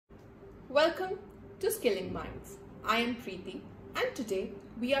Welcome to Skilling Minds. I am Preeti and today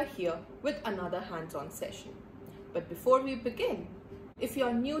we are here with another hands-on session. But before we begin, if you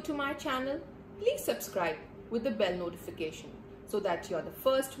are new to my channel, please subscribe with the bell notification so that you are the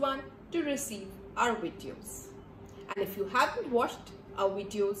first one to receive our videos. And if you haven't watched our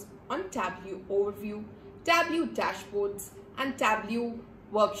videos on Tableau overview, Tableau dashboards and Tableau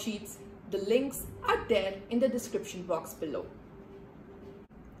worksheets, the links are there in the description box below.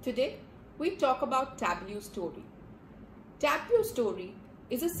 Today, we talk about Tableau Story. Tableau Story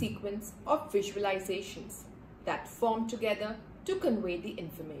is a sequence of visualizations that form together to convey the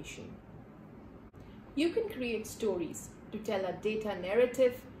information. You can create stories to tell a data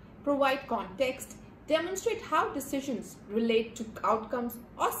narrative, provide context, demonstrate how decisions relate to outcomes,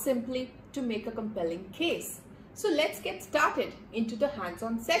 or simply to make a compelling case. So let's get started into the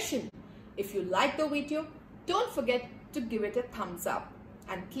hands-on session. If you like the video, don't forget to give it a thumbs up.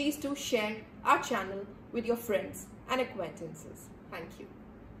 And please do share our channel with your friends and acquaintances. Thank you.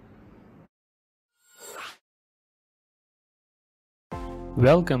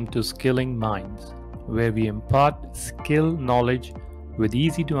 Welcome to Skilling Minds, where we impart skill knowledge with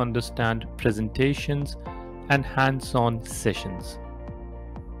easy to understand presentations and hands-on sessions.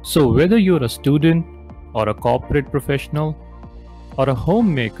 So whether you're a student or a corporate professional or a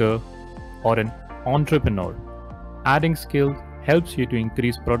homemaker or an entrepreneur, adding skills helps you to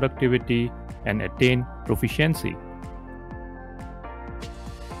increase productivity and attain proficiency.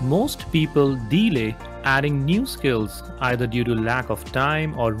 Most people delay adding new skills either due to lack of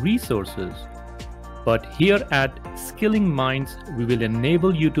time or resources. But here at Skilling Minds, we will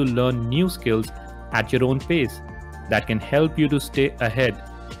enable you to learn new skills at your own pace that can help you to stay ahead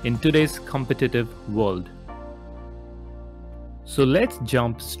in today's competitive world. So let's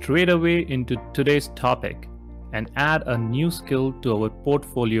jump straight away into today's topic and add a new skill to our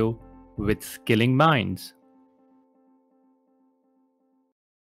portfolio with Skilling Minds.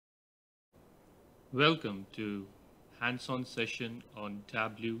 Welcome to hands-on session on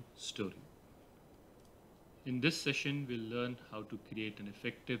Tableau Story. In this session, we'll learn how to create an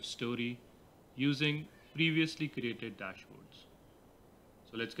effective story using previously created dashboards.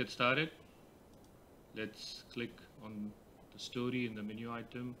 So let's get started. Let's click on the story in the menu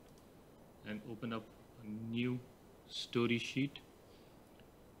item and open up a new story sheet.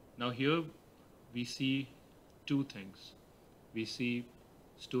 Now here we see two things. We see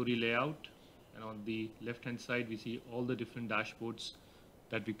story layout, and on the left hand side we see all the different dashboards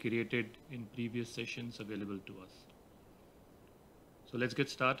that we created in previous sessions available to us. So let's get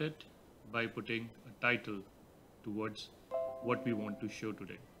started by putting a title towards what we want to show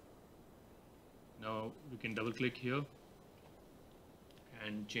today. Now we can double click here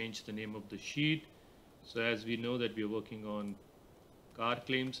and change the name of the sheet. So as we know that we are working on car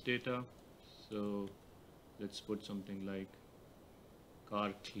claims data, so let's put something like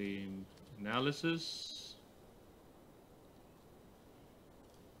car claim analysis.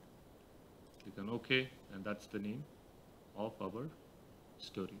 Click on OK, and that's the name of our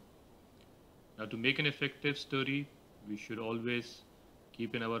story. Now to make an effective story, we should always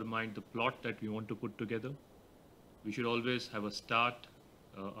keep in our mind the plot that we want to put together. We should always have a start,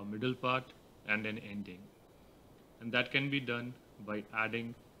 a middle part, and an ending. And that can be done by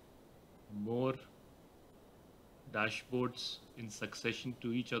adding more dashboards in succession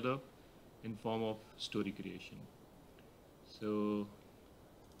to each other in form of story creation. So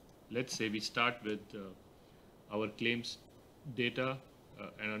let's say we start with our claims data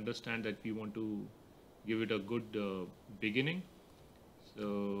and understand that we want to give it a good beginning.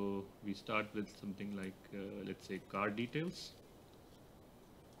 So we start with something like let's say car details.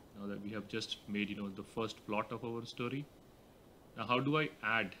 Now that we have just made the first plot of our story, now how do I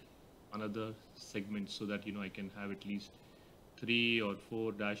add another segment so that I can have at least 3 or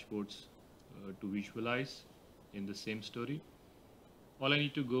 4 dashboards to visualize in the same story? All I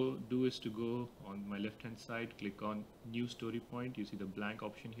need to do is to go on my left hand side, click on new story point. You see the blank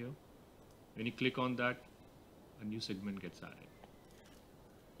option here. When you click on that, a new segment gets added.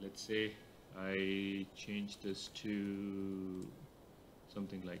 Let's say I change this to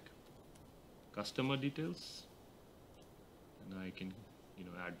something like customer details, and I can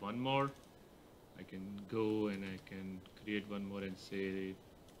add one more. I can go and I can create one more and say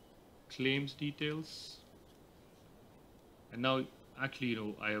claims details. And now actually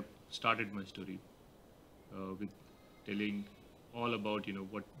I have started my story with telling all about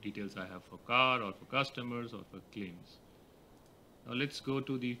what details I have for car or for customers or for claims. Now let's go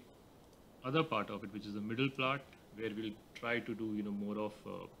to the other part of it, which is the middle part, where we'll try to do more of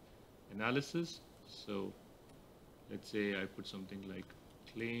analysis. So let's say I put something like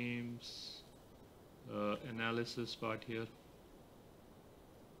claims analysis part here,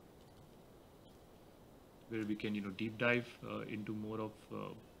 where we can deep dive into more of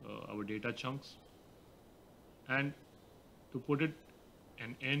our data chunks. And to put it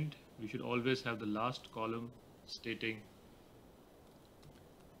an end, we should always have the last column stating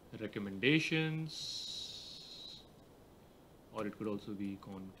recommendations, or it could also be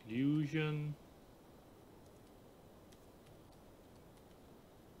conclusion.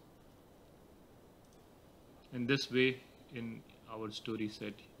 And this way, in our story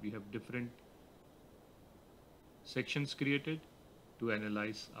set, we have different sections created to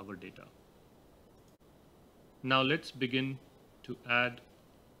analyze our data. Now let's begin to add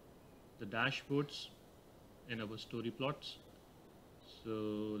the dashboards in our story plots.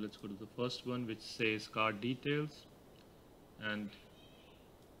 So let's go to the first one, which says card details, and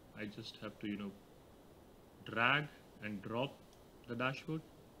I just have to drag and drop the dashboard.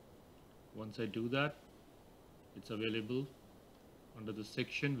 Once I do that, it's available under the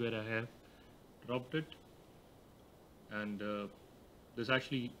section where I have dropped it, and this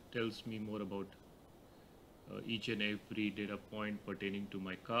actually tells me more about each and every data point pertaining to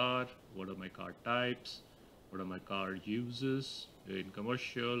my car. What are my car types? What are my car uses in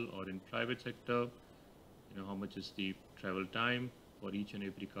commercial or in private sector? How much is the travel time for each and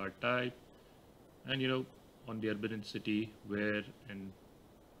every car type, and on the urban city, where and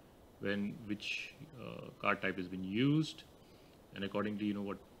when which car type has been used, and accordingly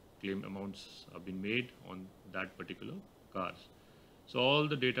what claim amounts have been made on that particular cars. So all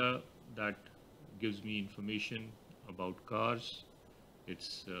the data that gives me information about cars,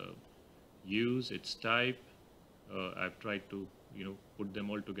 its use, its type, I've tried to put them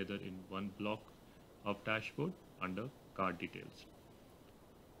all together in one block of dashboard under car details.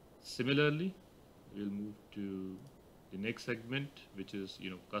 Similarly, we'll move to the next segment, which is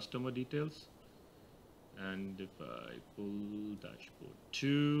customer details. And if I pull dashboard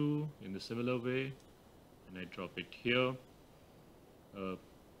 2 in the similar way and I drop it here,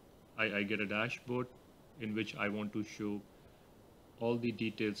 I get a dashboard in which I want to show all the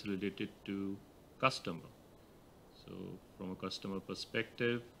details related to customer. So from a customer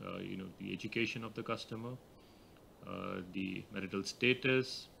perspective, the education of the customer, the marital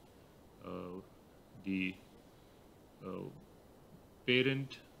status, the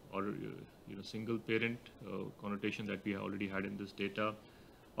parent or single parent connotation that we already had in this data,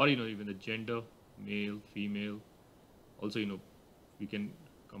 or even the gender, male, female. Also we can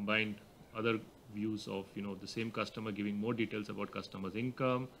combine other views of the same customer, giving more details about customer's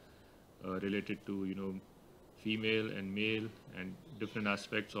income related to female and male, and different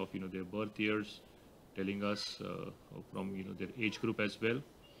aspects of their birth years, telling us from their age group as well.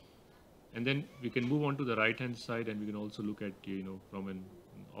 And then we can move on to the right hand side, and we can also look at from an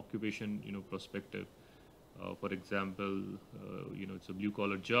occupation perspective. For example, it's a blue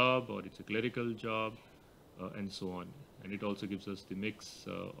collar job, or it's a clerical job, and so on. And it also gives us the mix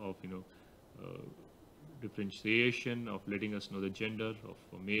of differentiation of letting us know the gender of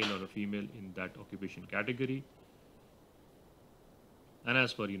a male or a female in that occupation category. And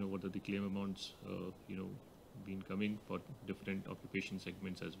as per what are the claim amounts been coming for different occupation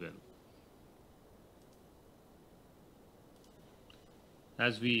segments as well.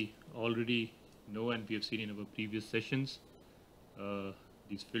 As we already know and we have seen in our previous sessions,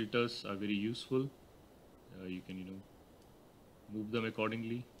 these filters are very useful. You can move them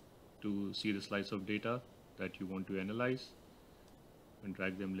accordingly to see the slice of data that you want to analyze, and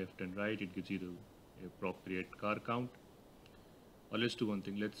drag them left and right. It gives you the appropriate car count. Or let's do one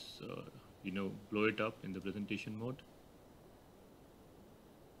thing. Let's blow it up in the presentation mode,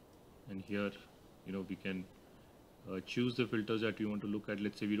 and here we can choose the filters that we want to look at.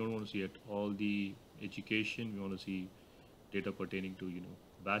 Let's say we don't want to see at all the education. We want to see data pertaining to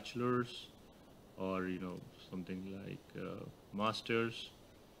bachelor's, or something like masters,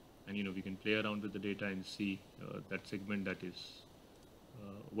 and we can play around with the data and see that segment that is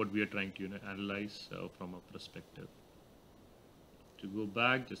what we are trying to analyze from a perspective. To go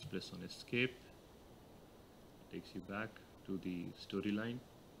back, just press on escape. It takes you back to the storyline,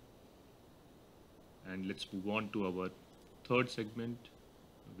 and let's move on to our third segment,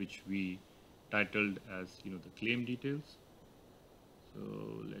 which we titled as the claim details. So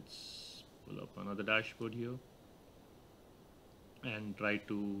let's pull up another dashboard here and try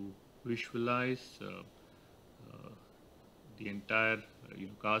to visualize the entire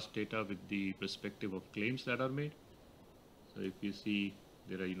cast data with the perspective of claims that are made. So if you see,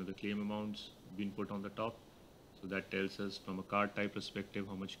 there are the claim amounts being put on the top, so that tells us from a card type perspective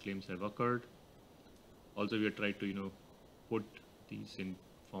how much claims have occurred. Also, we are trying to put these in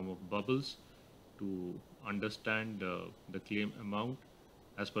form of bubbles to understand the claim amount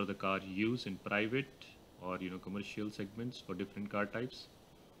as per the car use in private or commercial segments for different car types.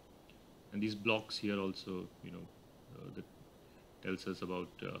 And these blocks here also that tells us about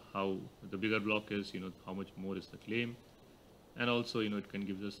how the bigger block is, how much more is the claim, and also it can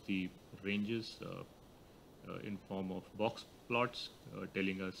give us the ranges in form of box plots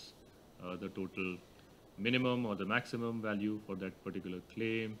telling us the total minimum or the maximum value for that particular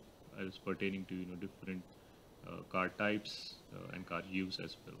claim as pertaining to different car types and car use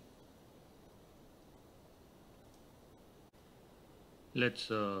as well. Let's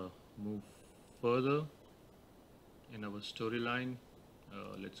move further in our storyline.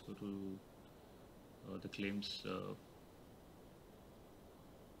 Let's go to the claims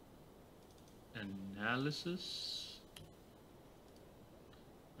analysis,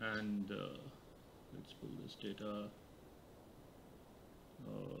 and let's pull this data.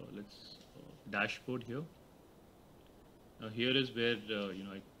 Let's dashboard here. Now here is where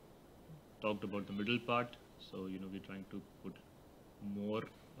I talked about the middle part. So we're trying to put more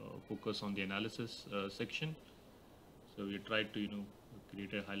focus on the analysis section. So we tried to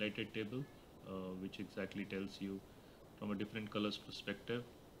create a highlighted table which exactly tells you from a different colors perspective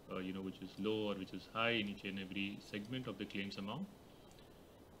which is low or which is high in each and every segment of the claims amount.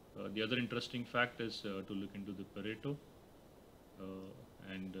 The other interesting fact is to look into the Pareto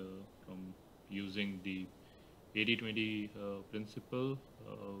and from using the 80-20 principle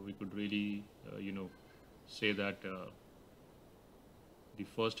we could really say that the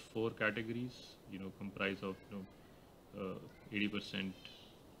first 4 categories comprise of 80%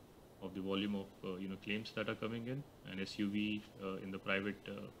 of the volume of claims that are coming in, and SUV in the private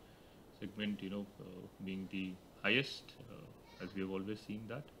segment being the highest as we have always seen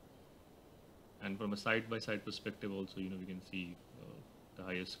that. And from a side-by-side perspective also we can see the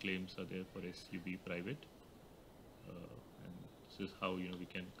highest claims are there for SUV private, and this is how we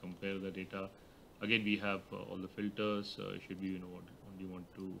can compare the data. Again, we have all the filters. Should we only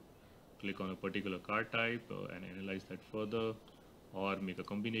want to click on a particular car type and analyze that further, or make a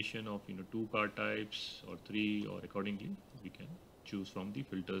combination of 2 car types or 3, or accordingly we can choose from the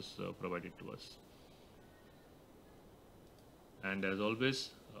filters provided to us. And as always,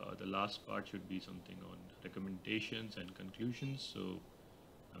 the last part should be something on recommendations and conclusions. So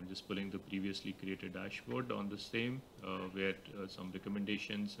I'm just pulling the previously created dashboard on the same where some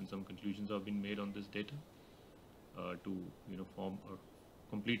recommendations and some conclusions have been made on this data to form a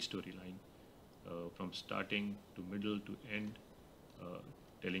complete storyline from starting to middle to end,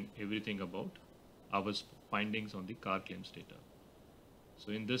 telling everything about our findings on the car claims data.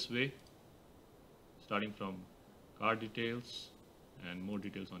 So in this way, starting from car details and more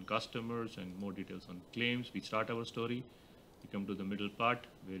details on customers and more details on claims, we start our story. We come to the middle part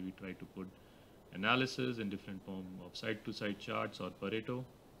where we try to put analysis in different form of side-to-side charts or Pareto,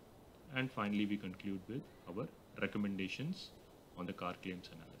 and finally we conclude with our recommendations on the car claims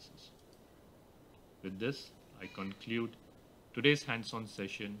analysis. With this, I conclude today's hands-on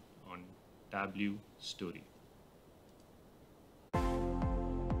session on Tableau story.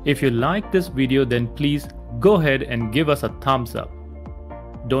 If you like this video, then please go ahead and give us a thumbs up.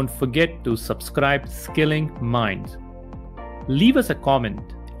 Don't forget to subscribe Skilling Minds. Leave us a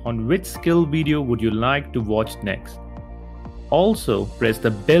comment on which skill video would you like to watch next. Also, press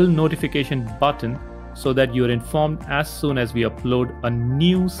the bell notification button so that you're informed as soon as we upload a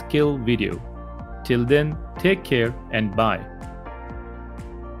new skill video. Till then, take care and bye.